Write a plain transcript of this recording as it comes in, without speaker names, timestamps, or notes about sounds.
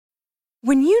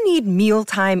When you need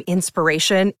mealtime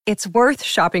inspiration, it's worth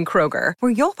shopping Kroger,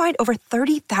 where you'll find over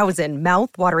 30,000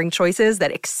 mouth-watering choices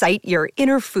that excite your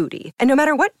inner foodie. And no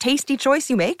matter what tasty choice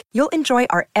you make, you'll enjoy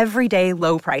our everyday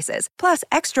low prices, plus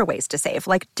extra ways to save,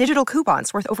 like digital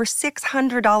coupons worth over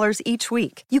 $600 each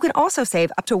week. You can also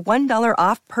save up to $1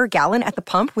 off per gallon at the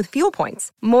pump with fuel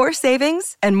points. More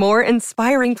savings and more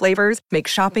inspiring flavors make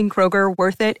shopping Kroger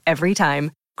worth it every time.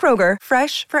 Kroger,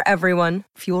 fresh for everyone.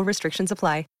 Fuel restrictions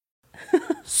apply.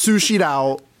 Sushi'd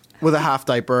out with a half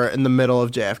diaper in the middle of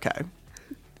JFK.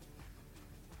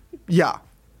 Yeah.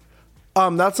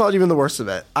 That's not even the worst of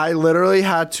it. I literally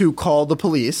had to call the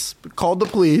police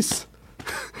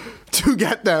to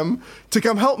get them to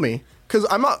come help me. Because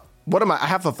I'm not, what am I? I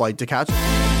have a flight to catch.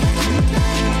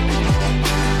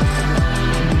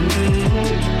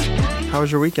 How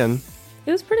was your weekend?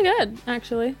 It was pretty good,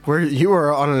 actually. You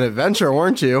were on an adventure,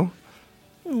 weren't you?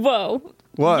 Whoa.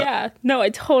 What? Yeah. No, I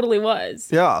totally was.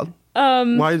 Yeah.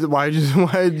 Why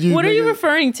did you? What are you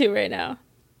referring to right now?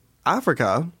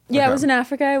 Africa. Yeah, Okay. I was in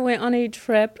Africa. I went on a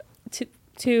trip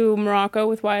to Morocco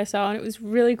with YSL, and it was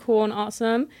really cool and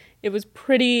awesome. It was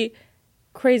pretty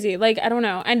crazy. Like, I don't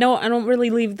know. I don't really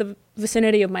leave the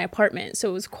vicinity of my apartment,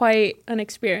 so it was quite an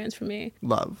experience for me.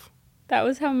 Love. That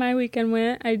was how my weekend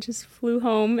went. I just flew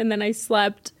home, and then I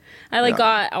slept. I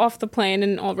got off the plane,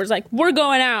 and Oliver's like, "We're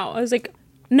going out." I was like,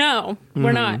 "No,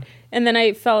 we're not." And then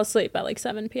I fell asleep at like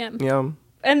 7 p.m. Yeah.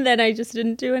 And then I just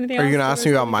didn't do anything else. Are you going to ask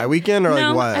me about my weekend or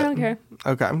no, like what? I don't care.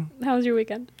 Okay. How was your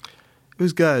weekend? It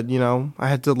was good, you know. I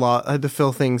had to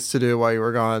fill things to do while you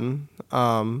were gone.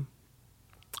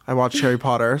 I watched Harry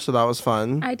Potter, so that was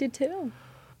fun. I did too.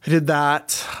 I did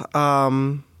that. I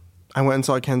went and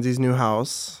saw Kenzie's new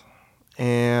house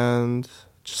and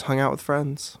just hung out with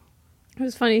friends. It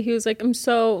was funny. He was like, "I'm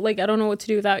so, like, I don't know what to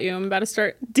do without you. I'm about to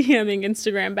start DMing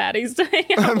Instagram baddies to hang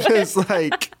out I'm with." just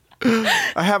like,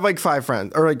 I have like 5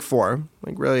 friends, or like 4.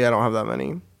 Like, really, I don't have that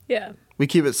many. Yeah. We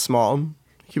keep it small.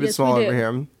 Keep it Yes, small we over do.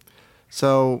 here.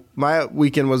 So my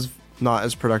weekend was not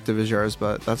as productive as yours,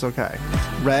 but that's okay.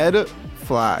 Red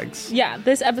flags. Yeah,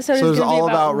 this episode So is it's going to be all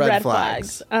about about red red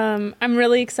flags. flags. I'm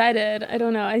really excited. I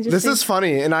don't know. I just This think- is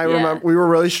funny, and I Yeah. remember we were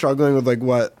really struggling with like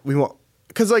what we want.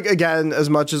 Because, like, again, as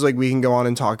much as, like, we can go on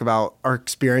and talk about our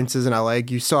experiences in LA,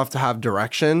 you still have to have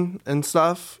direction and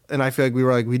stuff. And I feel like we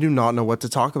were like, we do not know what to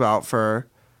talk about for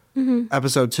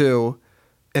episode 2.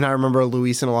 And I remember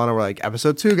Luis and Alana were like,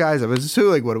 episode 2, guys, episode 2,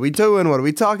 like, what are we doing? What are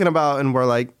we talking about? And we're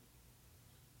like,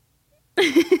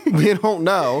 we don't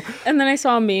know. And then I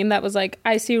saw a meme that was like,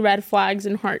 "I see red flags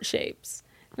in heart shapes."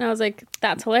 And I was like,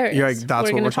 "That's hilarious." You're like, that's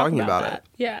what gonna we're talk talking about that.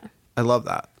 Yeah. I love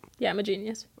that. Yeah, I'm a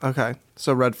genius. Okay.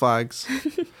 So, red flags.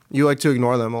 You like to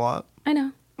ignore them a lot. I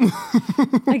know.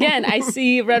 Again, I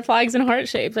see red flags in heart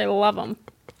shapes. I love them.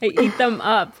 I eat them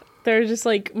up. They're just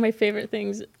like my favorite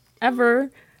things ever.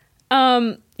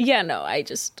 Yeah, no,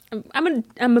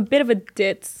 I'm a bit of a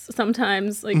ditz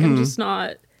sometimes. Like, I'm just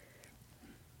not.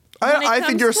 I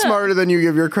think you're smarter than you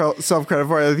give yourself credit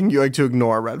for. I think you like to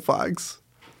ignore red flags.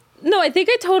 No, I think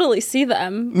I totally see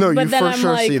them. No, but you then for I'm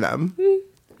sure like, see them.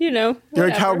 You know, You're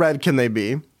like, how whatever. red can they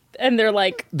be? And they're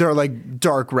like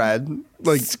dark red,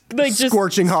 like just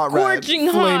scorching hot red,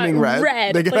 flaming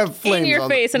red. They can like have flames in your on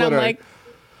face, and literally. I'm like,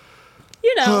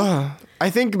 you know, I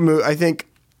think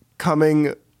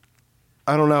coming,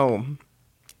 I don't know.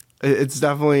 It's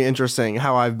definitely interesting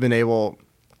how I've been able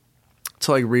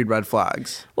to like read red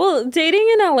flags. well, dating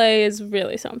in LA is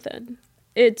really something.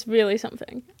 It's really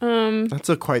something. That's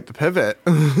quite the pivot.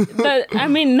 But I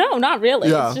mean, no, not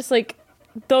really. Yeah. It's just like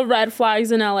the red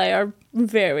flags in LA are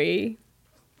very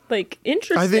like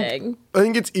interesting. I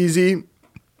think it's easy.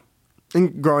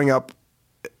 In growing up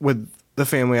with the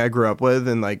family I grew up with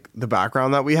and like the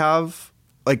background that we have,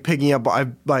 like picking up, I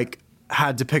like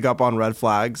had to pick up on red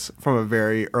flags from a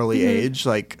very early age,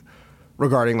 like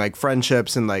regarding like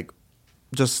friendships and like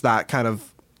just that kind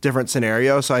of different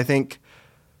scenario. So I think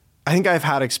I've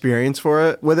had experience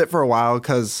with it for a while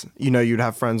because, you know, you'd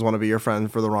have friends want to be your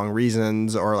friend for the wrong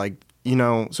reasons or like, you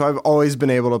know, so I've always been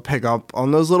able to pick up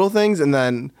on those little things. And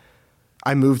then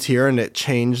I moved here and it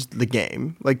changed the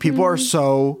game. Like people are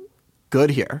so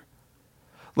good here.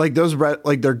 Like those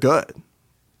they're good.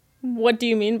 What do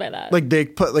you mean by that? Like they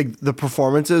put like the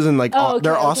performances and like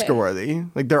they're Oscar worthy.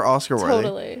 Like they're Oscar worthy.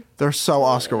 Totally. They're so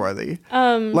Oscar worthy.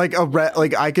 Like a red,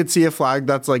 like I could see a flag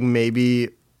that's like maybe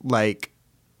like,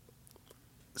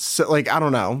 so, like I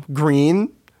don't know,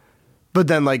 green, but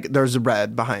then like there's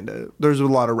red behind it. There's a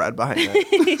lot of red behind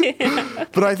it. Yeah.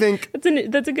 But I think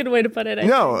that's a good way to put it.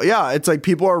 Yeah, it's like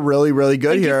people are really really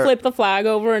good like here. You flip the flag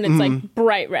over and it's like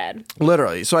bright red.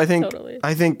 Literally. So I think Totally.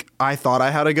 I thought I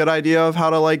had a good idea of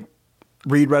how to like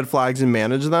read red flags and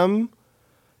manage them.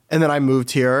 And then I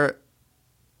moved here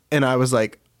and I was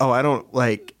like, oh, I don't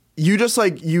like, you just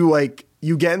like,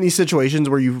 you get in these situations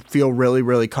where you feel really,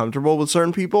 really comfortable with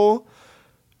certain people.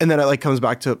 And then it like comes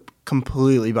back to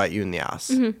completely bite you in the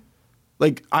ass. Mm-hmm.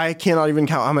 Like I cannot even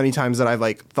count how many times that I've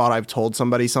like thought I've told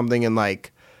somebody something and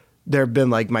like they've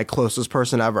been like my closest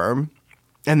person ever.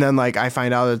 And then like I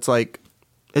find out it's like,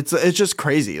 it's just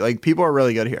crazy. Like people are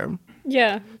really good here.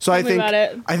 Yeah. So I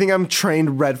think I'm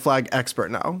trained red flag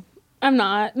expert now. I'm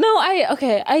not. No,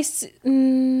 okay,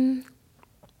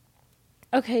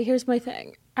 here's my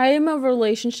thing. I am a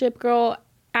relationship girl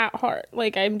at heart.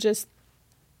 Like I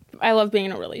love being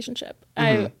in a relationship.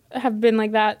 Mm-hmm. I have been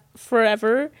like that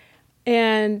forever.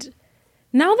 And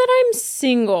now that I'm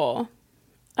single,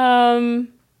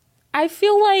 I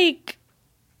feel like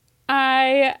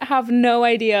I have no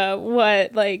idea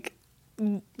what like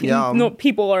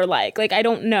people are like. Like I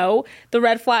don't know. The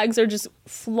red flags are just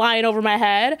flying over my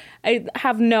head. I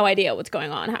have no idea what's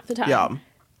going on half the time. Yeah.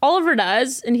 Oliver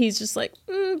does, and he's just like,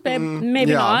 babe,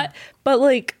 maybe not. But,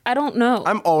 like, I don't know.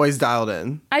 I'm always dialed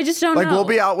in. I just don't know. Like, we'll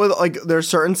be out with, like, there's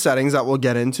certain settings that we'll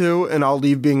get into, and I'll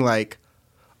leave being like,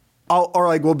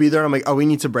 we'll be there, and I'm like, oh, we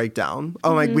need to break down.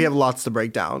 I'm like, we have lots to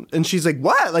break down. And she's like,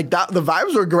 what? Like, that the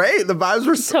vibes were great. The vibes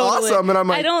were awesome. And I'm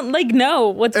like, I don't, like, know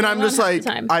what's going on. And I'm just like,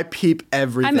 I peep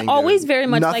everything. I'm always very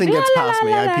much nothing like, gets past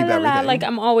me. I peep everything. Like,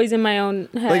 I'm always in my own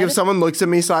head. Like, if someone looks at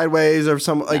me sideways, or if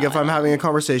I'm having a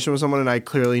conversation with someone and I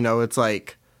clearly know it's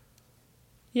like,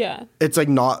 yeah. It's like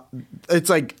not, it's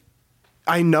like,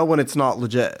 I know when it's not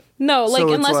legit. No, like,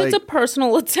 so unless it's a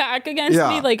personal attack against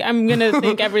me, like, I'm going to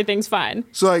think everything's fine.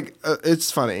 So, like,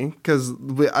 it's funny because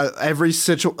every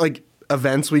like,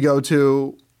 events we go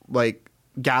to, like,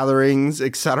 gatherings,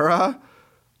 etc.,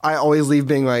 I always leave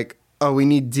being like, oh, we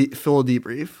need full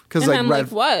debrief. Because, like, I'm like,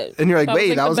 what? And you're like,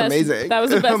 wait, that was amazing. That was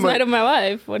the best night of my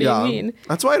life. What do you mean?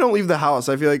 That's why I don't leave the house.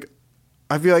 I feel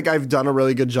like I've done a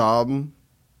really good job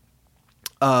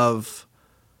of,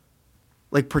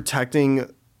 like,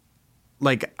 protecting,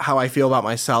 like, how I feel about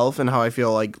myself and how I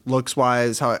feel, like, looks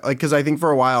wise, because I think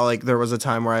for a while, like, there was a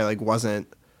time where I, like,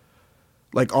 wasn't,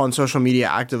 like, on social media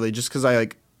actively just because I,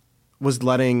 like, was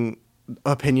letting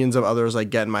opinions of others, like,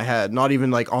 get in my head. Not even,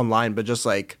 like, online, but just,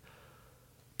 like,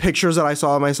 pictures that I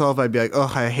saw of myself, I'd be like,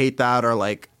 oh, I hate that, or,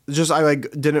 like, just, I, like,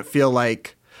 didn't feel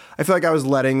like, I feel like I was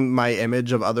letting my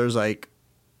image of others, like,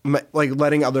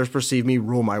 letting others perceive me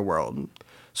rule my world.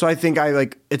 So I think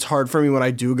it's hard for me when I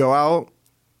do go out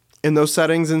in those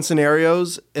settings and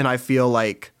scenarios, and I feel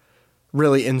like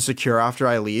really insecure after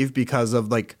I leave because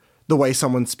of like the way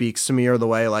someone speaks to me or the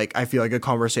way like I feel like a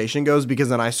conversation goes, because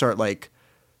then I start like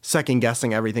second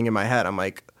guessing everything in my head. I'm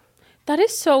like, that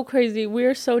is so crazy.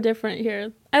 We're so different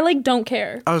here. I like don't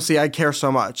care. Oh, see, I care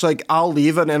so much. Like I'll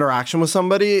leave an interaction with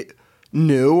somebody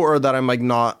new or that I'm like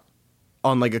not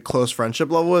on like a close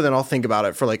friendship level with, and I'll think about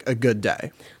it for like a good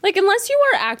day. Like unless you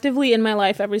are actively in my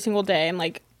life every single day and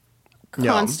like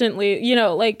constantly, you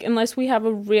know, like unless we have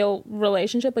a real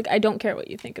relationship, like I don't care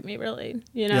what you think of me, really,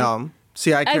 you know. Yeah.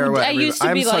 See, I care. I used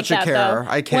to be like that though.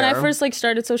 I care. When I first like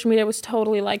started social media, I was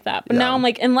totally like that. But now I'm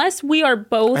like, unless we are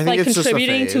both like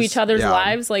contributing to each other's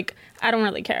lives, like I don't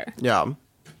really care. Yeah.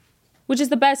 Which is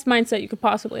the best mindset you could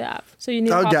possibly have. So you need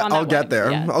to hop on that I'll get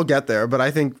there. Yeah. I'll get there. But I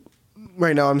think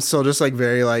right now I'm still just like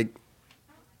very like,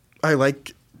 I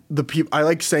like the people. I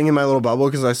like staying in my little bubble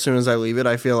because as soon as I leave it,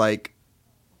 I feel like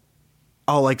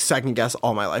I'll like second guess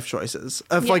all my life choices.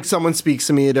 If like someone speaks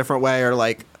to me a different way, or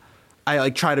like I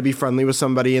like try to be friendly with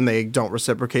somebody and they don't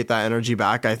reciprocate that energy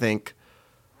back, I think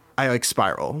I like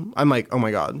spiral. I'm like, oh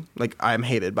my God, like I'm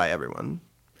hated by everyone.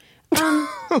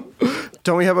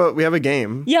 Don't we have a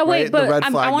game? Yeah, wait, right? But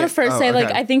I want to first say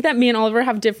like I think that me and Oliver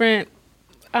have different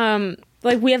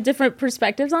like we have different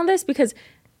perspectives on this, because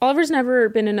Oliver's never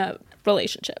been in a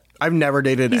relationship. I've never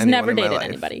dated anyone. He's never dated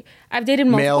anybody. I've dated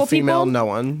multiple male, people. Female, no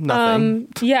one, nothing.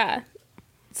 Yeah.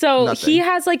 So he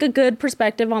has like a good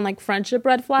perspective on like friendship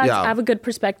red flags. Yeah. I have a good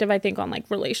perspective, I think, on like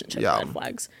relationship red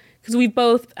flags, because we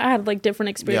both had like different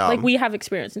experience. Yeah. Like we have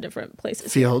experience in different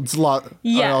places. Fields, a lot.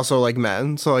 Yeah. I also like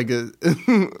men, so like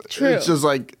True. It's just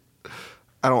like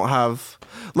I don't have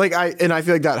like I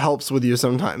feel like that helps with you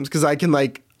sometimes, because I can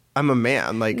like I'm a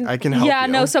man, like I can help. Yeah,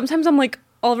 you. No. Sometimes I'm like,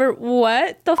 Oliver,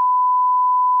 what the.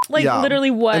 Like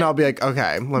literally what? And I'll be like,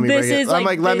 okay, let me break it. I'm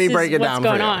like, let me break it down.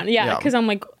 What's going on? Yeah, because I'm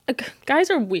like, guys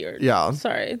are weird. Yeah.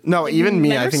 Sorry. No, even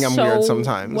me, I think I'm weird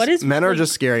sometimes. Men are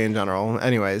just scary in general.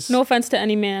 Anyways. No offense to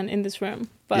any man in this room,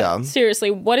 but seriously,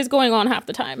 what is going on half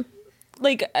the time?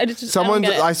 Like,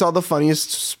 I saw the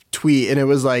funniest tweet, and it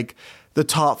was like the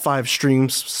top 5 stream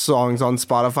songs on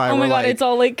Spotify. Oh my God, it's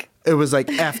all like. It was like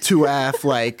F2F,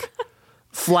 like.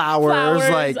 flowers,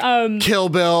 like Kill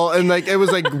Bill, and like it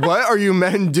was like, what are you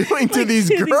men doing to these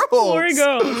girls? Poor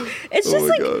girls. It's just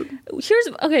like, here's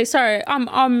okay. Sorry,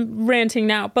 I'm ranting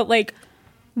now, but like,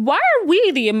 why are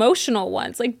we the emotional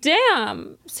ones? Like,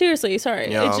 damn, seriously, sorry.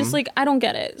 It's just like I don't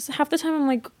get it. Half the time I'm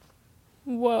like,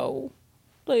 whoa,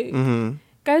 like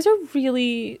guys are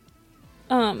really,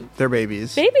 they're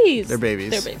babies. Babies. They're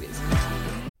babies. They're babies.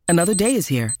 Another day is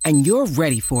here, and you're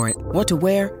ready for it. What to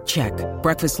wear? Check.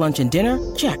 Breakfast, lunch, and dinner?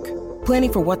 Check.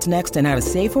 Planning for what's next and how to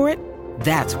save for it?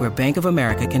 That's where Bank of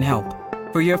America can help.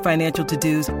 For your financial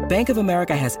to-dos, Bank of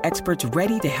America has experts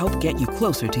ready to help get you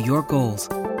closer to your goals.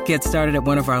 Get started at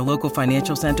one of our local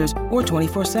financial centers or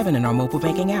 24/7 in our mobile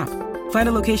banking app. Find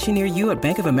a location near you at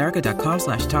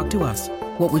bankofamerica.com/talktous.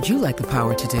 What would you like the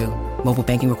power to do? Mobile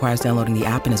banking requires downloading the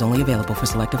app and is only available for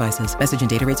select devices. Message and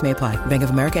data rates may apply. Bank of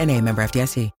America N.A., member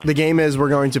FDIC. The game is we're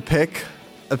going to pick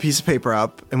a piece of paper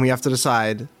up, and we have to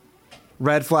decide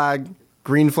red flag,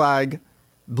 green flag,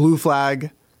 blue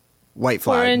flag, white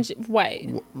flag. Orange, white.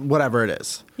 Whatever it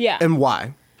is. Yeah. And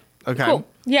why. Okay. Cool.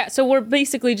 Yeah, so we're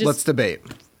basically just... Let's debate.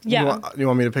 Yeah. You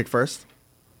want me to pick first?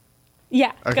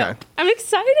 Yeah. Okay. Go. I'm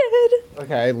excited.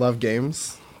 Okay, I love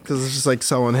games because it's just like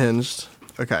so unhinged.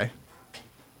 Okay.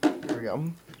 Here we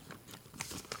go.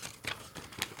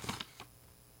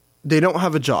 They don't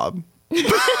have a job.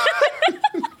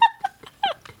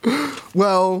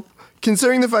 Well,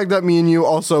 considering the fact that me and you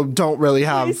also don't really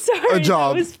have a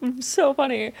job. That was so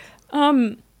funny.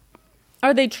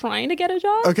 Are they trying to get a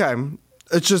job? Okay.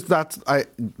 It's just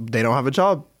they don't have a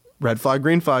job. Red flag,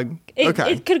 green flag.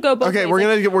 Okay. It could go both ways.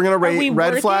 Okay, we're gonna rate red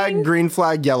working? flag, green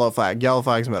flag, yellow flag. Yellow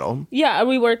flag's middle. Yeah, are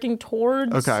we working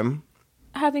towards Okay.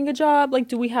 having a job? Like,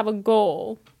 do we have a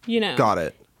goal? You know. Got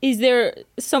it. Is there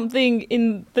something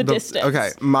in the distance? Okay,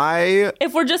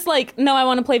 if we're just like, no, I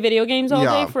want to play video games all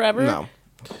day forever. No.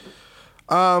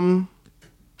 I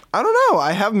don't know.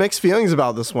 I have mixed feelings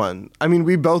about this one. I mean,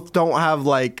 we both don't have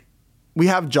like, we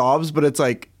have jobs, but it's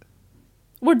like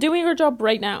we're doing our job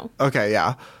right now. Okay,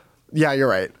 yeah. Yeah, you're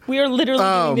right. We are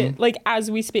literally doing it like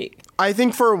as we speak. I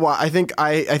think for a while, I think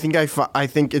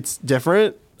it's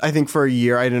different. I think for a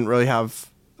year I didn't really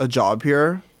have a job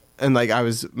here, and like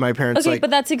my parents. Okay, but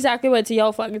that's exactly what it's a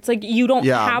yellow flag. It's like you don't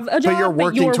have a job, but you're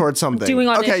working towards something. Doing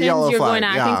auditions, okay, yellow you're flag. going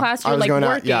to acting class. You're like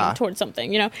working towards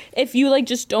something. You know, if you like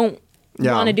just don't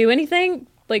want to do anything,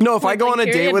 like no. If I go on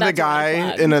a date with a guy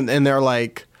and they're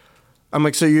like, I'm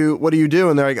like, so what do you do?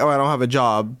 And they're like, oh, I don't have a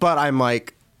job, but I'm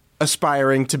like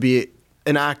aspiring to be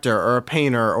an actor or a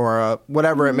painter or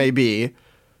whatever it may be,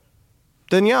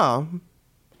 then yeah,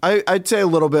 I'd say a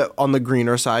little bit on the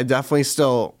greener side. Definitely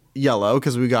still yellow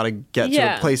because we got to get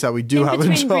to a place that we do have a job.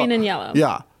 Between green and yellow.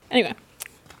 Yeah. Anyway,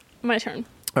 my turn.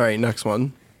 All right, next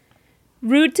one.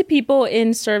 Rude to people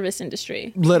in service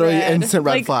industry. Literally instant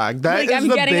red flag. That is I'm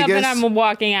the getting biggest, up and I'm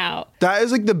walking out. That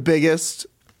is like the biggest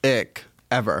ick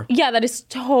ever. Yeah, that is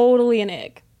totally an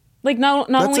ick. Like not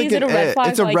only like is it a red flag,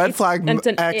 it's a red flag it's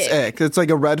an X ick. It's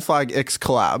like a red flag X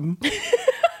collab.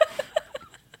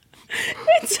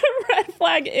 It's a red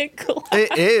flag ick collab.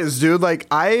 It is, dude. Like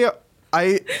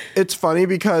it's funny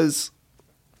because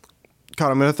God,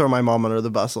 I'm gonna throw my mom under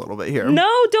the bus a little bit here.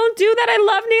 No, don't do that. I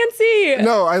love Nancy.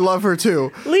 No, I love her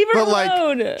too. Leave her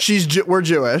alone. Like we're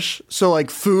Jewish, so like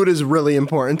food is really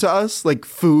important to us. Like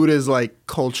food is like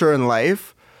culture and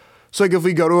life. So like if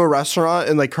we go to a restaurant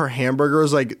and like her hamburger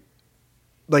is like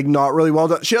not really well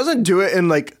done. She doesn't do it in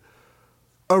like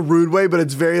a rude way, but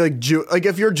it's very like like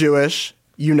if you're Jewish,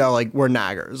 you know, like we're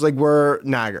naggers.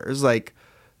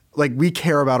 Like we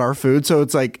care about our food. So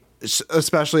it's like,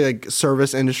 especially like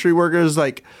service industry workers,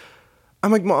 like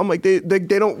I'm like, Mom, like they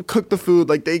don't cook the food.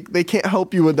 Like they can't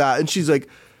help you with that. And she's like,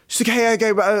 hey,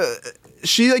 okay,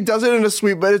 she like does it in a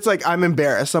sweet, but it's like I'm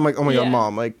embarrassed. I'm like, oh my God,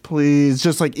 Mom, like please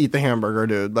just like eat the hamburger,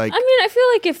 dude. Like, I mean, I feel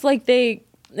like if like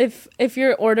if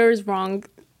your order is wrong,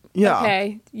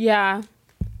 okay, yeah.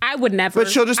 I would never.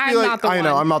 But she'll just be like, I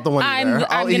know, I'm not the one either.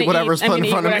 I'll eat whatever's put in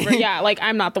front of me. Yeah, like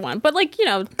I'm not the one. But like, you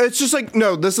know. It's just like,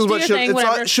 no, this is what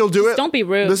she'll do it. Don't be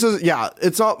rude. This is,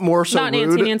 it's not more so not rude.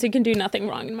 Nancy. Nancy can do nothing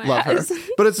wrong in my eyes. Her.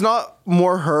 But it's not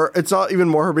more her. It's not even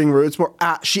more her being rude. It's more,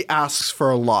 she asks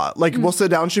for a lot. Like we'll sit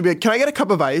down, she'll be like, can I get a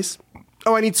cup of ice?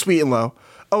 Oh, I need sweet and low.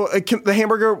 Oh, the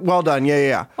hamburger, well done.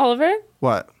 Yeah. Oliver?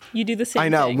 What? You do the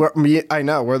same thing. I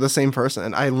know. We're the same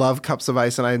person. I love cups of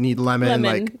ice and I need lemon.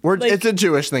 Like it's a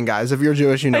Jewish thing, guys. If you're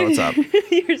Jewish, you know what's up.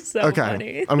 You're so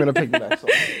funny. I'm going to pick the next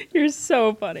one. You're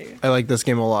so funny. I like this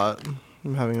game a lot.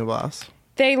 I'm having a blast.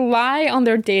 They lie on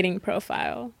their dating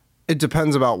profile. It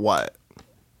depends about what.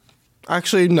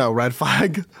 Actually, no, red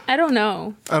flag. I don't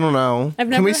know.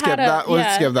 Can we skip that?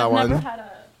 Let's skip that one.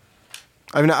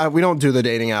 Never had we don't do the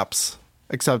dating apps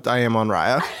except I am on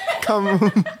Raya.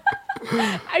 Come.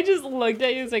 I just looked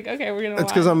at you. It's like, okay, we're gonna.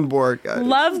 It's because I'm bored, guys.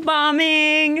 Love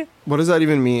bombing. What does that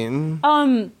even mean?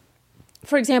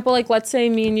 For example, like let's say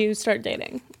me and you start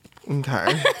dating.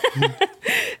 Okay.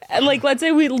 Like let's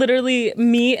say we literally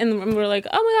meet and we're like,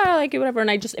 oh my god, I like you, whatever, and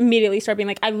I just immediately start being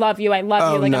like, I love you, like no.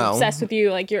 I'm obsessed with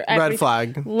you, like you're Red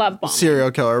flag. Love bombing.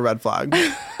 Serial killer. Red flag.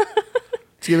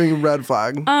 It's giving red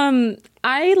flag.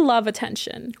 I love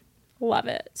attention. Love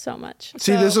it so much.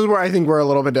 See, this is where I think we're a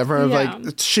little bit different. Yeah.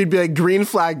 Like, she'd be like, green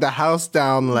flag the house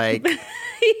down. Like,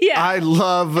 yeah. I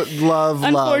love.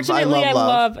 Unfortunately, I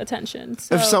love. love attention.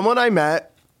 So. If someone I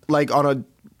met, like, on a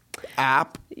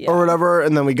app or whatever,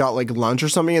 and then we got, like, lunch or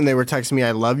something, and they were texting me,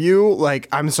 I love you, like,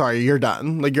 I'm sorry, you're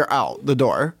done. Like, you're out the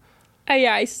door.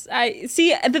 Yeah, I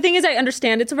see. The thing is, I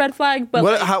understand it's a red flag, but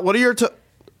What are your...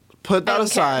 Put that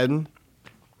aside. Care.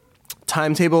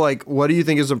 Timetable, like, what do you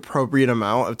think is appropriate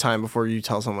amount of time before you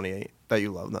tell someone that you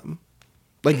love them,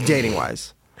 like dating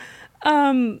wise?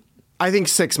 I think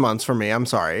 6 months for me. I'm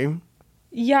sorry.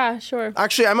 Yeah, sure.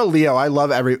 Actually, I'm a Leo. I love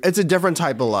it's a different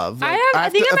type of love. Like,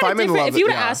 I'm different. If you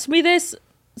would have asked me this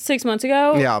 6 months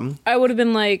ago, I would have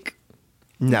been like,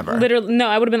 never. Literally, no,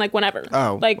 I would have been like, whenever.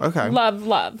 Oh, like, okay.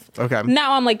 Love. Okay.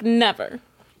 Now I'm like, never.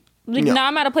 Like, now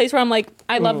I'm at a place where I'm like,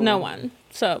 I love no one.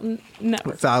 So,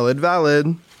 never.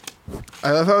 Valid.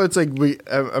 I love how it's like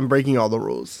I'm breaking all the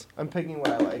rules. I'm picking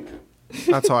what I like.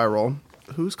 That's how I roll.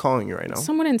 Who's calling you right now?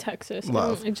 Someone in Texas.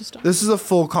 Love. I just don't. This is a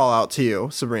full call out to you,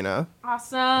 Sabrina.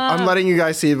 Awesome. I'm letting you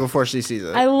guys see it before she sees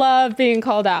it. I love being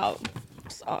called out.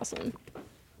 It's awesome.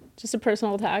 Just a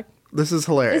personal attack. This is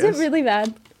hilarious. Is it really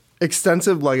bad?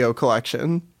 Extensive Lego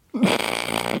collection.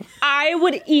 I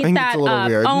would eat that up.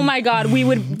 Weird. Oh my god, we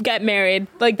would get married.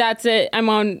 Like that's it. I'm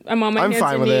on my hands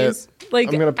and knees.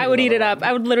 Like I would eat it up.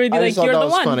 I would literally be like, "You're the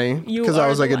one." Funny because I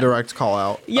was like a direct call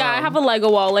out. Yeah, I have a Lego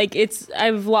wall. Like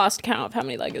I've lost count of how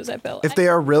many Legos I built. If they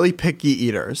are really picky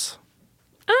eaters,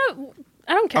 I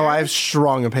don't care. Oh, I have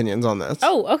strong opinions on this.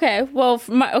 Oh, okay. Well,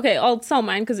 I'll sell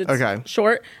mine because it's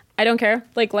short. I don't care.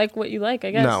 Like what you like,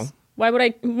 I guess. No. Why would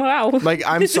I? Wow. Like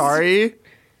I'm sorry.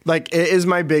 Like, it is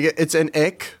it's an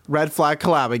ick red flag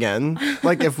collab again.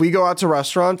 Like, if we go out to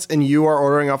restaurants and you are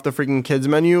ordering off the freaking kids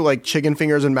menu, like chicken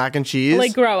fingers and mac and cheese.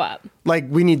 Like, grow up. Like,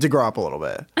 we need to grow up a little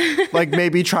bit. Like,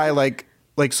 maybe try, like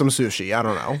some sushi. I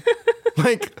don't know.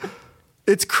 Like,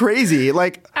 it's crazy.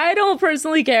 Like, I don't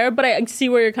personally care, but I see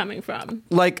where you're coming from.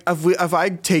 Like, if I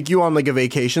take you on, like, a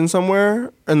vacation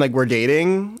somewhere and, like, we're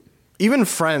dating, even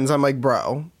friends, I'm like,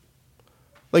 bro.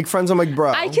 Like, friends, I'm like,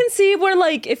 bro. I can see where,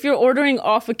 like, if you're ordering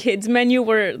off a kid's menu,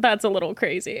 where that's a little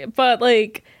crazy. But,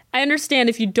 like, I understand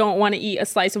if you don't want to eat a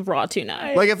slice of raw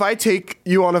tuna. Like, if I take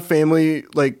you on a family,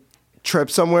 like, trip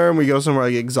somewhere and we go somewhere,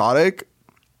 like, exotic,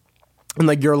 and,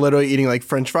 like, you're literally eating, like,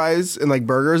 french fries and, like,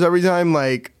 burgers every time,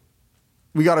 like,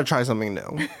 we got to try something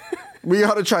new. We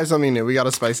got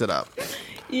to spice it up.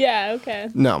 Yeah, okay.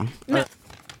 No.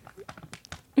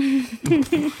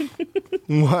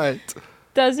 What?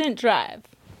 Doesn't drive.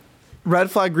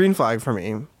 Red flag, green flag for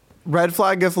me. Red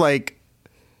flag if, like,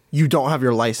 you don't have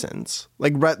your license.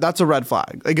 Like, that's a red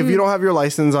flag. Like, if you don't have your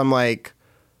license, I'm like,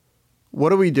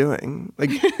 what are we doing?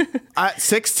 Like, at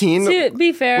 16... To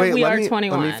be fair, we are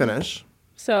 21. Let me finish.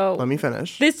 So... Let me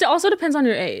finish. This also depends on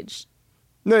your age.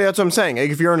 No, that's what I'm saying.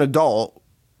 Like, if you're an adult,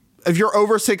 if you're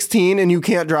over 16 and you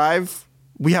can't drive,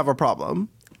 we have a problem.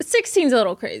 16's a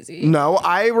little crazy. No,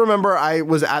 I remember I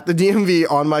was at the DMV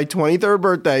on my 23rd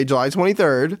birthday, July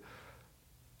 23rd,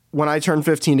 when I turned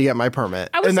 15 to get my permit.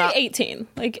 I would say 18.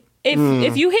 Like,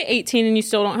 if you hit 18 and you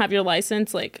still don't have your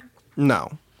license, like...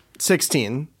 No.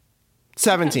 16.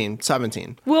 17. Okay.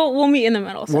 17. We'll meet in the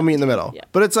middle. 17. We'll meet in the middle. Yeah.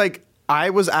 But it's like, I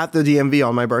was at the DMV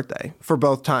on my birthday for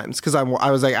both times because I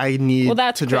was like, I need to drive. Well,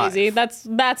 that's crazy.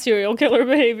 That's serial killer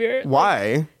behavior.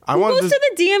 Why? Who goes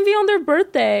to the DMV on their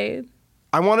birthday?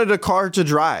 I wanted a car to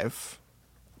drive.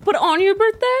 But on your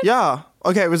birthday? Yeah.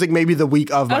 Okay, it was like maybe the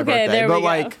week of my birthday. There but we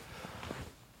like, go.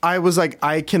 I was like,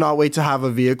 I cannot wait to have a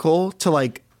vehicle to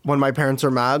like, when my parents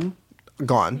are mad,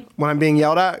 gone. When I'm being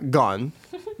yelled at, gone.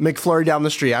 McFlurry down the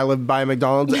street. I live by a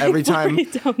McDonald's. Every time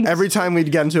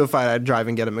we'd get into a fight, I'd drive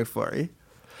and get a McFlurry.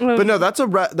 But no, that's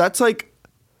like,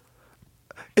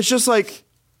 it's just like,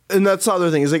 and that's the other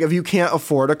thing is like, if you can't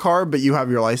afford a car, but you have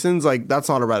your license, like that's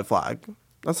not a red flag.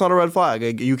 That's not a red flag.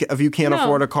 Like, if you can't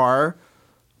afford a car,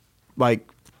 like,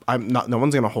 no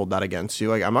one's going to hold that against you.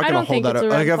 Like, I'm not going to hold that.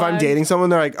 Like, if I'm dating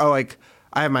someone, they're like, oh, like,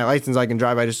 I have my license, I can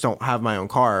drive, I just don't have my own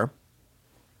car.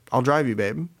 I'll drive you,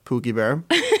 babe. Pookie Bear.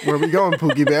 Where are we going,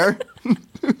 Pookie Bear?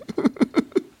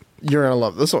 You're going to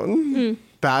love this one.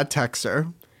 Bad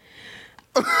texter.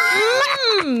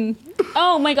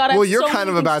 Oh my god. Well, you're kind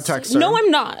of a bad texter. No, I'm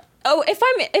not. Oh, if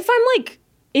I'm like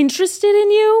interested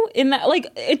in you in that, like,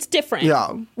 it's different.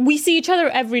 Yeah. We see each other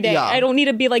every day. Yeah. I don't need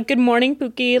to be like, good morning,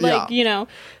 Pookie. Like, Yeah. you know.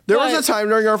 There was a time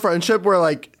during our friendship where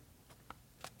like,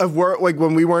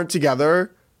 when we weren't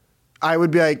together, I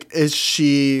would be like, is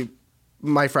she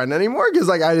my friend anymore? Because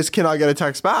like I just cannot get a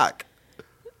text back.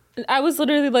 I was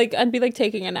literally like, I'd be like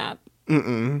taking a nap.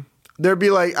 There'd be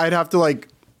like, I'd have to like,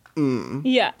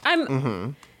 Yeah.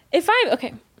 If I'm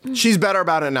okay. she's better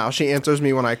about it now. She answers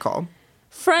me when I call.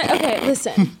 Okay,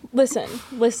 listen.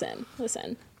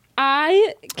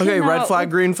 I Okay, red cannot- flag,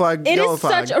 green flag, It yellow is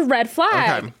flag. such a red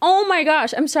flag. Okay. Oh my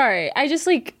gosh, I'm sorry. I just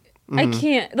like I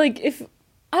can't like if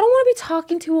I don't want to be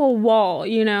talking to a wall,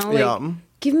 you know? Like Yeah.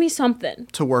 give me something.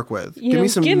 To work with. You Give know, me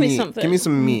some give me meat. something. Give me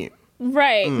some meat.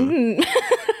 Right. I need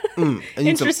some-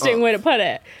 Interesting way to put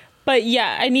it. But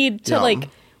yeah, I need to like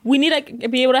we need to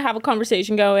be able to have a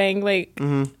conversation going like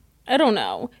I don't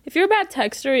know. If you're a bad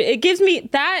texter, it gives me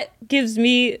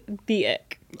the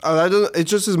ick. Oh, that doesn't, it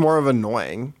just is more of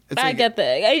annoying. It's I like, get the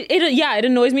it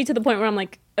annoys me to the point where I'm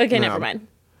like, okay, never mind.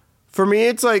 For me,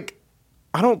 it's like,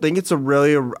 I don't think it's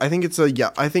I think it's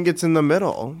I think it's in the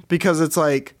middle. Because it's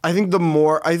like, I think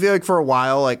I feel like for a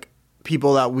while, like,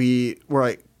 people that we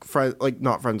were like,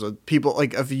 not friends with, people,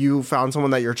 like, if you found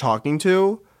someone that you're talking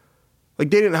to,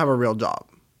 like, they didn't have a real job.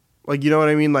 Like, you know what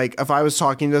I mean? Like, if I was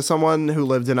talking to someone who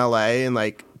lived in LA and,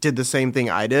 like, did the same thing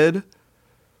I did,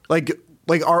 like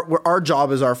our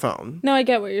job is our phone. No, I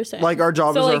get what you're saying. Like, our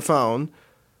job is our phone.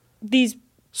 These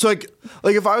So,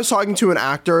 like if I was talking to an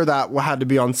actor that had to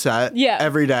be on set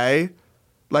every day,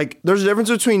 like, there's a difference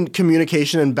between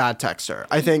communication and bad texter.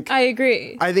 I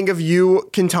agree. I think if you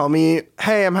can tell me,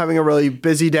 hey, I'm having a really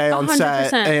busy day on 100%.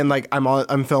 set and, like,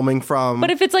 I'm filming from... But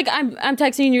if it's like, I'm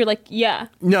texting and you're like, yeah.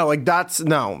 No, like, that's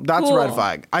Cool. red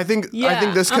flag. I think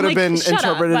this I'm could have like, been shut up,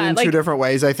 interpreted in like- two different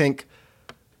ways. I think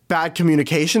bad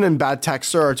communication and bad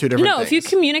texter are two different things. No, if you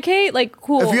communicate, like,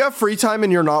 cool. If you have free time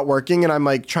and you're not working and I'm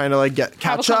like trying to like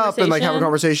catch up and like have a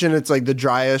conversation, it's like the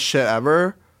driest shit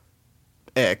ever.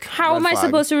 Ick. How Red am I flag.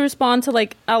 supposed to respond to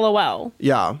like LOL?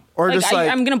 Yeah. Or Like, just like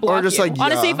I'm gonna block or just you. like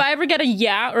Honestly, yeah. if I ever get a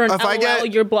yeah or an If LOL,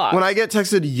 you're blocked. When I get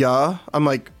texted yeah, I'm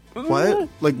like, what?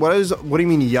 Like what do you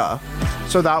mean yeah?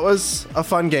 So that was a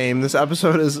fun game. This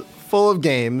episode is full of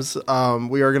games.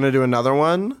 We are gonna do another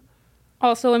one.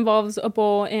 Also involves a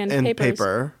bowl and papers.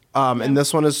 Paper. And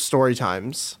this one is story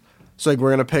times. So like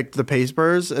we're gonna pick the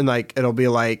papers and like it'll be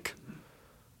like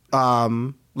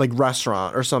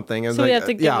restaurant or something. And So we like, have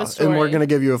to give a story. and we're gonna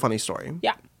give you a funny story.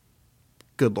 Yeah.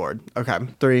 Good Lord. Okay.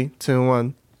 3, 2,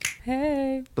 1.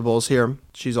 Hey. The bowl's here.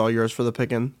 She's all yours for the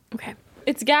picking. Okay.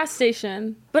 It's gas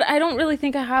station, but I don't really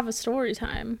think I have a story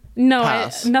time. No,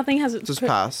 Pass. nothing has. Just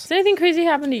pass. Does anything crazy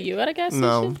happen to you at a gas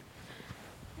No. station?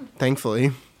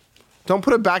 Thankfully. Don't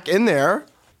put it back in there.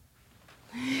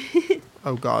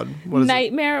 Oh God. What is it?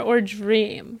 Nightmare or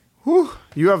dream? Whew.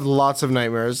 You have lots of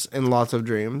nightmares and lots of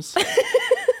dreams.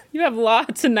 You have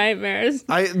lots of nightmares.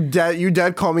 You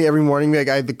dead call me every morning, like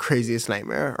I had the craziest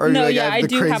nightmare. Or No, like, yeah, I I had the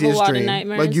do have a craziest lot of dream.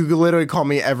 nightmares. Like you literally call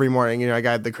me every morning, and you're like,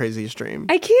 I had the craziest dream.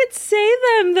 I can't say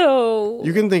them though.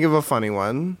 You can think of a funny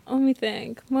one. Let me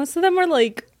think. Most of them are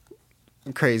like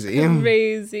Crazy.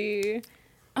 crazy.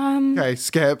 Okay,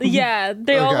 skip. Yeah,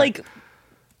 they all Okay. like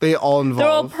They all involve. they're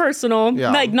all personal.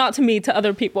 Yeah. Like not to me, to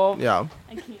other people. Yeah.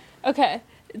 Okay,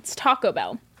 it's Taco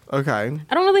Bell. Okay.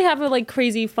 I don't really have a like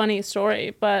crazy funny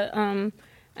story, but I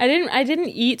didn't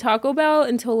eat Taco Bell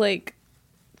until like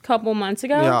a couple months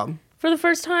ago Yeah. for the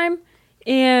first time,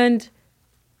 and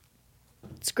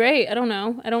it's great. I don't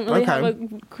know. I don't really Okay. have a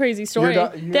crazy story. You're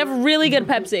They have really good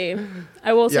Pepsi.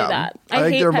 I will say Yeah. that. I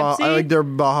like hate their Pepsi. I like their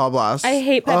Baja Blast. I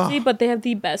hate Pepsi, but they have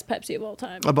the best Pepsi of all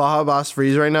time. A Baja Blast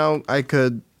freeze right now. I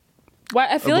could. Why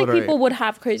I feel like obliterate. people would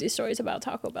have crazy stories about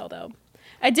Taco Bell though.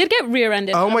 I did get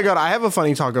rear-ended. Oh my God! I have a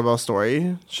funny Taco Bell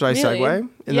story. Should I Really? segue? And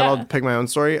then Yeah. I'll pick my own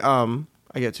story.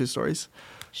 I get 2 stories.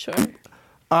 Sure.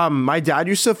 My dad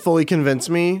used to fully convince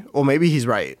me. Well, maybe he's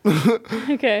right.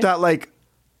 Okay. that like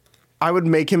I would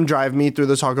make him drive me through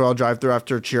the Taco Bell drive-through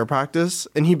after cheer practice,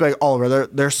 and he'd be like, "Oliver,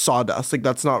 they're sawdust. Like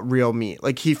that's not real meat."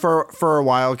 Like he for a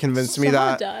while convinced me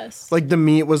that Sawdust. like the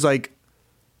meat was like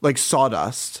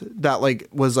sawdust that like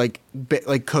was like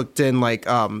cooked in like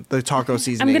the taco I'm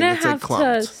seasoning. gonna and it's have like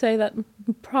clumped. to say that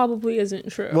probably isn't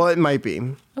true. Well, it might be.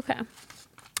 Okay.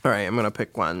 All right, I'm gonna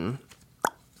pick one.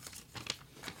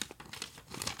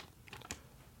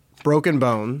 Broken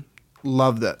Bone.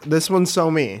 Loved it. This one's so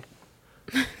me.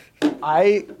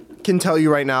 I can tell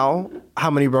you right now how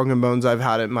many broken bones I've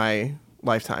had in my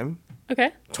lifetime.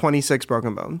 Okay. 26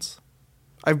 broken bones.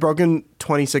 I've broken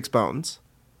 26 bones.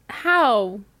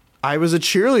 How? I was a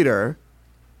cheerleader.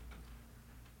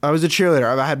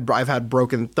 I've had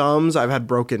broken thumbs. I've had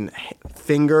broken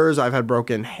fingers. I've had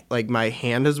broken, like, my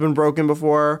hand has been broken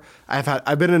before.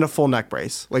 I've been in a full neck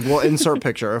brace. Like, we'll insert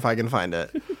picture if I can find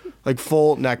it. Like,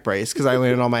 full neck brace because I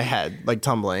landed on my head, like,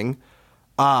 tumbling.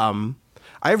 I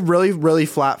have really, really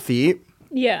flat feet.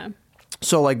 Yeah.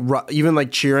 So, like, even,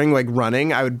 like, cheering, like,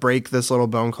 running, I would break this little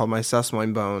bone called my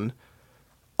sesamoid bone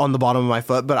on the bottom of my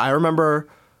foot. But I remember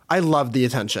I loved the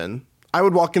attention. I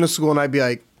would walk into school and I'd be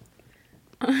like,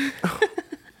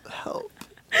 help.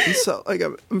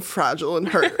 I'm fragile and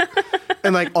hurt.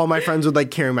 And, like, all my friends would,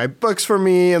 like, carry my books for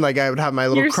me. And, like, I would have my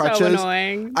little crutches. You're so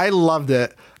annoying. I loved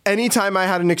it. Anytime I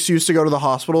had an excuse to go to the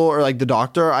hospital or, like, the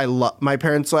doctor, my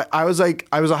parents, like, I was a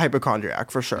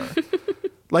hypochondriac for sure.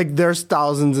 Like, there's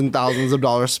thousands and thousands of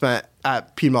dollars spent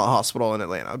at Piedmont Hospital in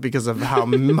Atlanta because of how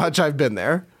much I've been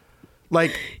there.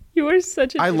 Like, you were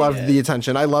such a I loved the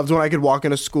attention. I loved when I could walk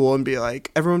into school and be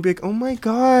like, everyone would be like, oh my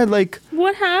God, like,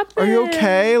 what happened? Are you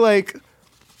okay? Like,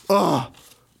 oh,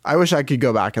 I wish I could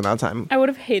go back in that time. I would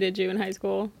have hated you in high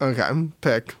school. Okay,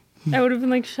 pick. I would have been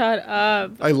like, shut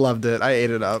up. I loved it. I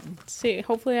ate it up. Let's see.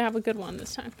 Hopefully I have a good one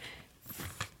this time.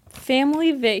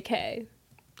 Family vacay.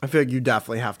 I feel like you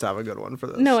definitely have to have a good one for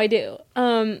this. No, I do. It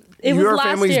was Your last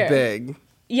family's year. big.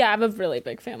 Yeah, I have a really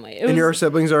big family. And your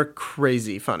siblings are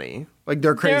crazy funny. Like,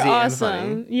 they're crazy they're and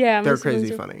awesome. funny. Yeah, they're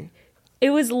crazy funny. It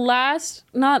was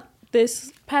not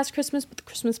this past Christmas, but the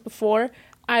Christmas before.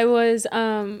 I was,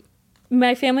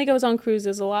 my family goes on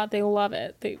cruises a lot. They love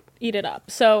it. They eat it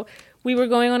up. So we were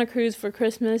going on a cruise for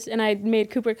Christmas, and I made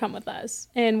Cooper come with us.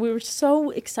 And we were so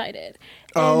excited.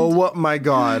 Oh, my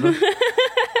God.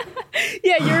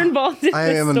 Yeah, you're involved in I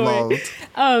this am story.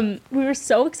 involved. We were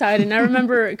so excited. And I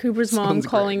remember Cooper's mom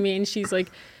calling me, and she's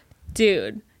like,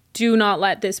 dude, do not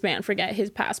let this man forget his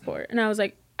passport. And I was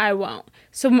like, I won't.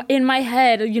 So in my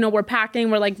head, you know, we're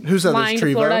packing. We're like flying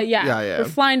to Florida. Yeah. We're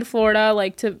flying to Florida,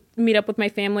 like, to meet up with my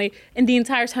family. And the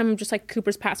entire time I'm just like,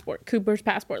 Cooper's passport.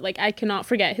 Like, I cannot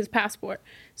forget his passport.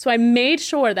 So I made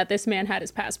sure that this man had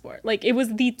his passport. Like, it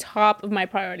was the top of my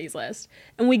priorities list.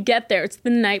 And we get there. It's the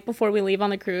night before we leave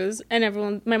on the cruise.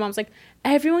 And my mom's like,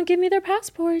 everyone give me their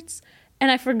passports.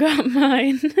 And I forgot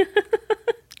mine.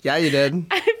 Yeah, you did.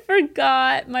 I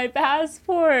forgot my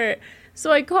passport. So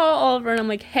I call Oliver and I'm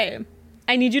like, hey,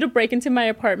 I need you to break into my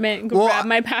apartment and go grab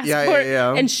my passport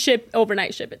and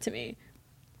overnight ship it to me.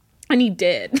 And he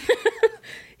did.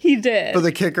 He did. But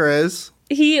the kicker is?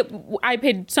 I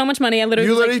paid so much money. I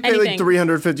literally paid like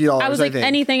 $350. I was like,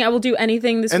 anything. I will do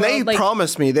anything. And they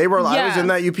promised me. I was in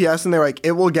that UPS and they were like,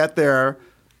 it will get there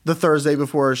the Thursday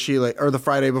before she, like, or the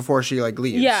Friday before she, like,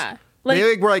 leaves. Yeah.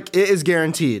 They were like, it is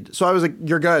guaranteed. So I was like,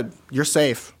 you're good. You're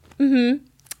safe. Mm-hmm.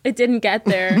 It didn't get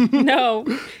there. No.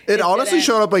 It honestly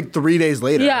showed up like 3 days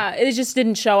later. Yeah, it just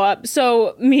didn't show up.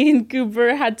 So me and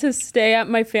Cooper had to stay at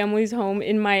my family's home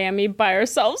in Miami by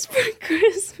ourselves for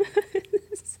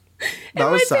Christmas.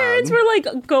 And my parents were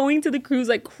like going to the cruise,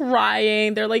 like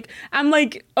crying. They're like, I'm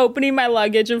like opening my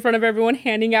luggage in front of everyone,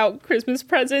 handing out Christmas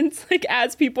presents, like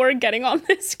as people are getting on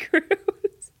this cruise.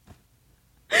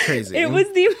 Crazy. It was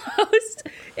the most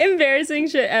embarrassing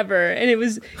shit ever. And it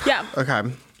was, yeah. Okay.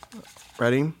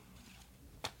 Ready?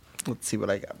 Let's see what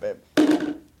I got, babe.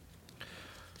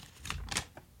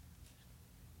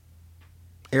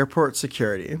 Airport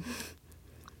security.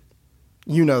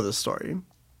 You know this story.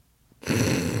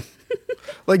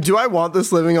 Like, do I want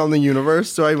this living on the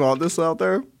universe? Do I want this out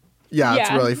there? Yeah,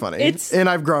 it's really funny. And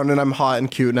I've grown and I'm hot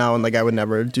and cute now, and like I would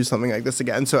never do something like this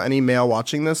again. So any male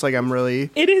watching this, like I'm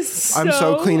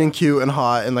so clean and cute and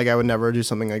hot, and like I would never do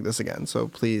something like this again. So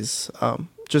please,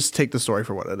 just take the story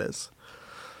for what it is.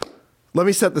 Let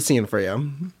me set the scene for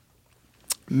you.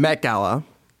 Met Gala.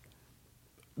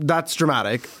 That's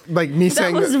dramatic. Like me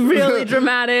saying that was really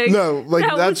dramatic. No, like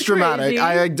that's dramatic.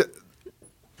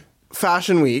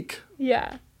 Fashion Week.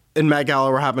 Yeah. And Met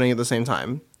Gala were happening at the same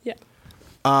time. Yeah.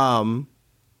 I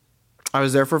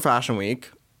was there for Fashion Week.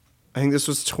 I think this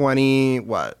was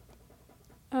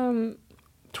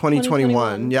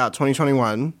 2021. Yeah,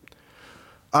 2021.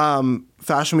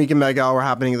 Fashion Week and Met Gala were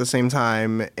happening at the same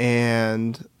time,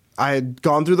 and I had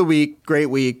gone through the week, great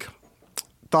week,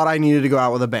 thought I needed to go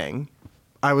out with a bang.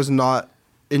 I was not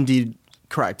indeed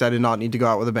correct. I did not need to go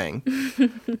out with a bang.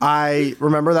 I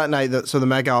remember that night so the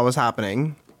Met Gala was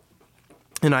happening,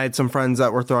 and I had some friends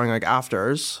that were throwing like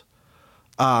afters,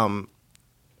 and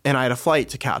I had a flight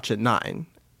to catch at 9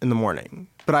 in the morning.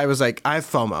 But I was like, I have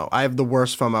FOMO. I have the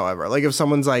worst FOMO ever. Like if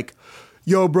someone's like,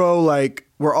 yo, bro, like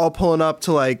we're all pulling up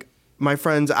to like my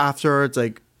friends after, it's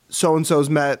like so-and-so's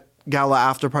Met Gala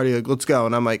after party, like let's go.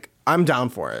 And I'm like, I'm down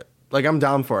for it. Like, I'm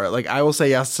down for it. Like, I will say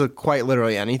yes to quite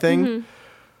literally anything.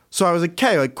 So I was like,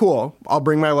 okay, like, cool. I'll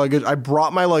bring my luggage. I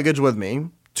brought my luggage with me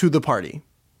to the party.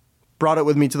 Brought it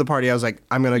with me to the party. I was like,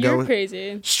 I'm going to go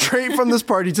crazy. Straight from this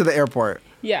party to the airport.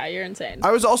 Yeah, you're insane.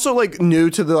 I was also like new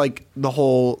to the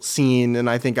whole scene. And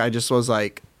I think I just was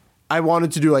like, I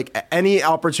wanted to do like any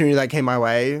opportunity that came my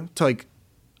way to like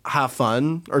have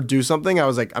fun or do something. I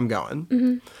was like, I'm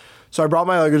going. So I brought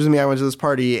my luggage with me. I went to this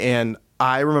party and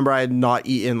I remember I had not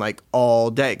eaten like all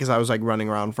day because I was like running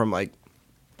around from like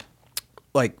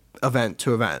event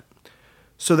to event.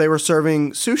 So they were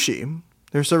serving sushi.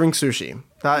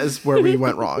 That is where we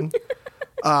went wrong.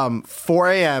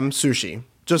 4 a.m. sushi.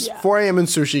 Just 4 a.m. and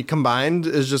sushi combined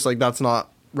is just like, that's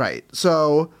not right.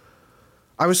 So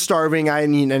I was starving. I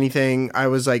hadn't eaten anything. I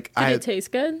was like... Did it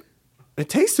taste good? It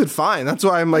tasted fine. That's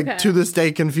why I'm like to this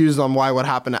day confused on why what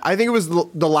happened. I think it was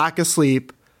the lack of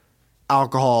sleep,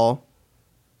 alcohol,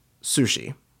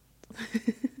 sushi,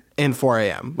 and 4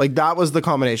 a.m. Like that was the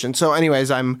combination. So anyways,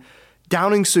 I'm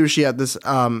downing sushi at this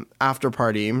after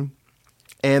party,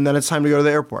 and then it's time to go to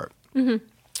the airport.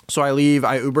 So I leave.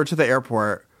 I Uber to the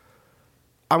airport.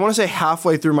 I want to say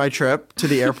halfway through my trip to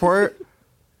the airport,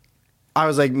 I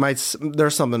was like,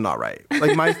 there's something not right.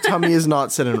 Like my tummy is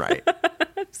not sitting right.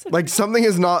 Like something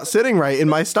is not sitting right in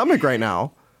my stomach right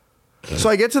now. So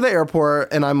I get to the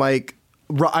airport and I'm like,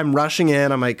 I'm rushing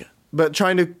in. I'm like, but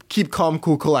trying to keep calm,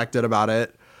 cool, collected about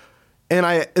it. And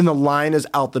the line is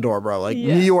out the door, bro. Like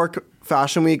New York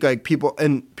Fashion Week, like people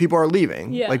are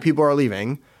leaving. Yeah. Like people are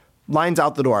leaving. Line's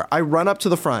out the door. I run up to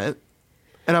the front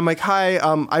and I'm like, hi,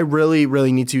 I really,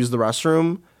 really need to use the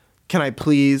restroom. Can I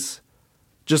please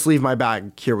just leave my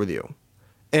bag here with you?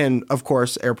 And of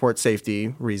course, airport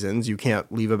safety reasons, you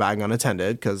can't leave a bag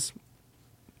unattended because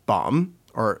bomb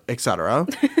or etc.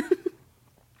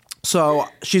 So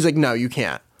she's like, no, you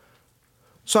can't.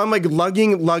 So I'm like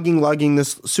lugging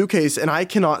this suitcase and I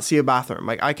cannot see a bathroom.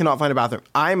 Like I cannot find a bathroom.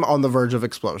 I'm on the verge of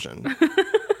explosion.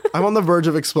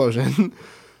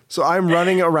 So I'm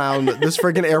running around this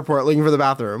freaking airport looking for the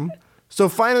bathroom. So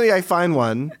finally I find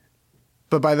one,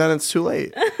 but by then it's too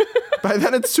late.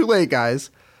 Guys.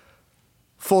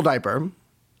 Full diaper.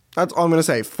 That's all I'm going to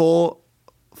say. Full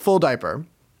diaper.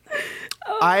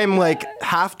 I'm like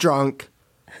half drunk,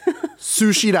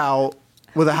 sushied out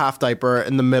with a half diaper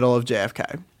in the middle of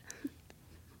JFK.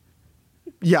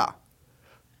 Yeah.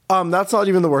 That's not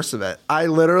even the worst of it. I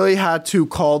literally had to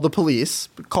call the police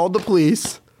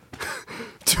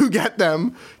to get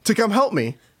them to come help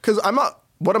me. Because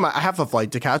I have a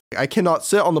flight to catch. I cannot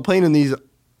sit on the plane in these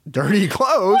dirty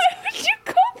clothes. Why would you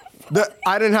call the police?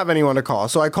 I didn't have anyone to call.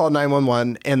 So I called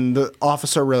 911 and the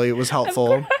officer really was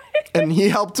helpful. And he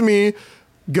helped me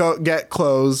go get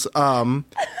clothes.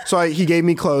 So he gave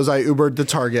me clothes. I Ubered to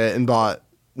Target and bought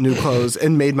new clothes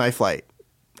and made my flight.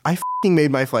 I f***ing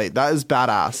made my flight. That is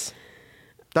badass.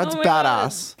 That's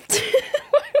badass.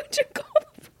 Why would you call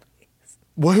the police?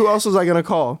 Well, who else was I going to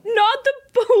call? Not the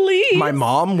police. My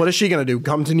mom? What is she going to do?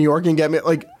 Come to New York and get me?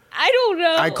 Like, I don't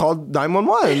know. I called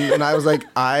 911 and I was like,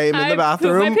 I'm in the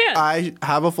bathroom. I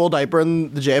have a full diaper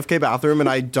in the JFK bathroom and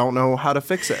I don't know how to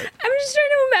fix it. I'm just trying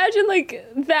to imagine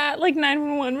like that, like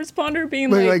 911 responder being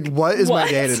like what is my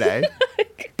day today?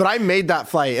 But I made that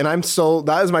flight and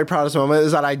that is my proudest moment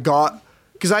is that I got,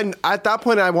 because at that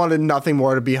point I wanted nothing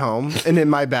more to be home and in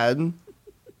my bed.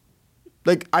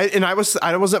 Like I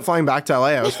wasn't flying back to LA.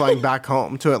 I was flying back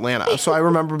home to Atlanta. So I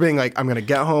remember being like, I'm gonna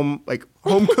get home, like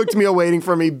home cooked meal waiting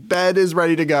for me, bed is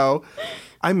ready to go.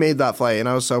 I made that flight and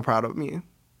I was so proud of me,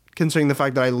 considering the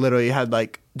fact that I literally had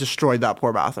like destroyed that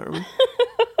poor bathroom.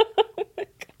 Oh my God.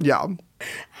 Yeah.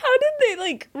 How did they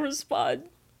like respond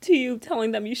to you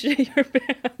telling them you shit your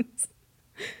pants?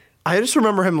 I just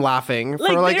remember him laughing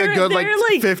for like a good like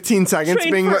 15 seconds,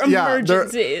 being for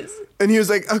emergencies. And he was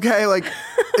like, okay, like,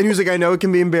 and he was like, I know it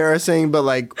can be embarrassing, but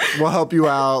like, we'll help you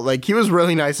out. Like, he was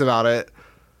really nice about it.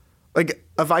 Like,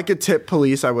 if I could tip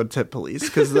police, I would tip police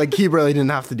because like he really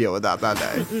didn't have to deal with that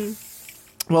day.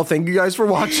 Well, thank you guys for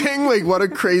watching. Like, what a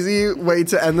crazy way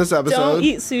to end this episode. Don't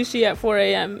eat sushi at 4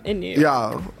 a.m. in New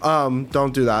York. Yeah,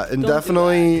 don't do that. And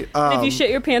definitely, if you shit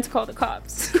your pants, call the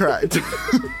cops. Correct.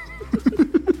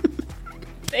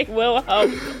 They will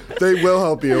help. They will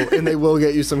help you, and they will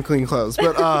get you some clean clothes.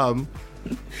 But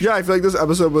yeah, I feel like this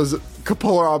episode was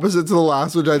polar opposite to the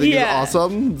last, which I think is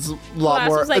awesome. It's a lot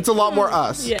more. Like, it's a lot more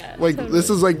us. Yeah, like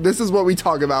totally. this is what we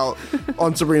talk about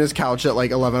on Sabrina's couch at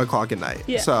like 11 o'clock at night.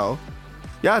 Yeah. So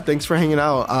yeah, thanks for hanging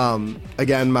out.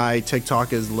 Again, my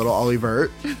TikTok is Little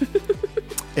Olivert,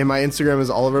 and my Instagram is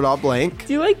Oliver.blank.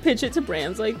 Do you like pitch it to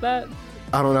brands like that?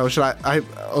 I don't know. Should I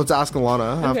let's ask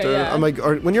Alana after. Yeah. I'm like,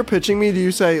 when you're pitching me, do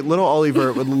you say Little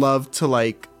Olivert would love to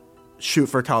like shoot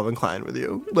for Calvin Klein with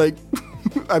you. Like,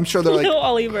 I'm sure they're like, Little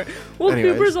Oliver. Well,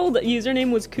 Anyways. Cooper's old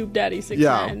username was Coop Daddy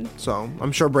 69. yeah. So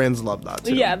I'm sure brands love that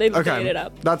too. Yeah, they've made it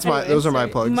up. Those Anyways, are my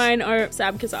sorry. plugs. Mine are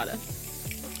Sab Casada.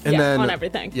 And yeah, then on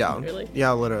everything. Yeah, Literally.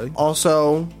 yeah, literally.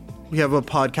 Also, we have a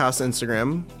podcast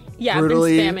Instagram. Yeah,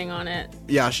 Brutally, I've been spamming on it.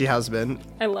 Yeah, she has been.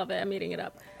 I love it. I'm eating it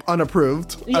up.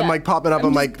 Unapproved. Yeah. I'm like popping up.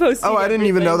 I'm like, posting oh, I didn't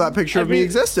even know that everything. picture of me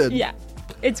existed. Yeah,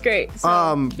 it's great.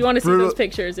 So if you want to see those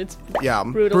pictures, it's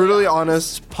brutally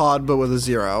honest pod, but with a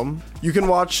 0. You can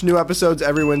watch new episodes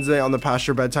every Wednesday on the Past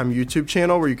Your Bedtime YouTube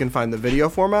channel, where you can find the video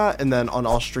format, and then on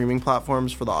all streaming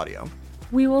platforms for the audio.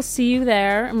 We will see you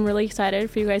there. I'm really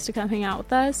excited for you guys to come hang out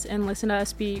with us and listen to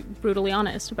us be brutally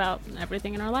honest about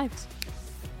everything in our lives.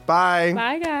 Bye.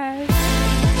 Bye, guys.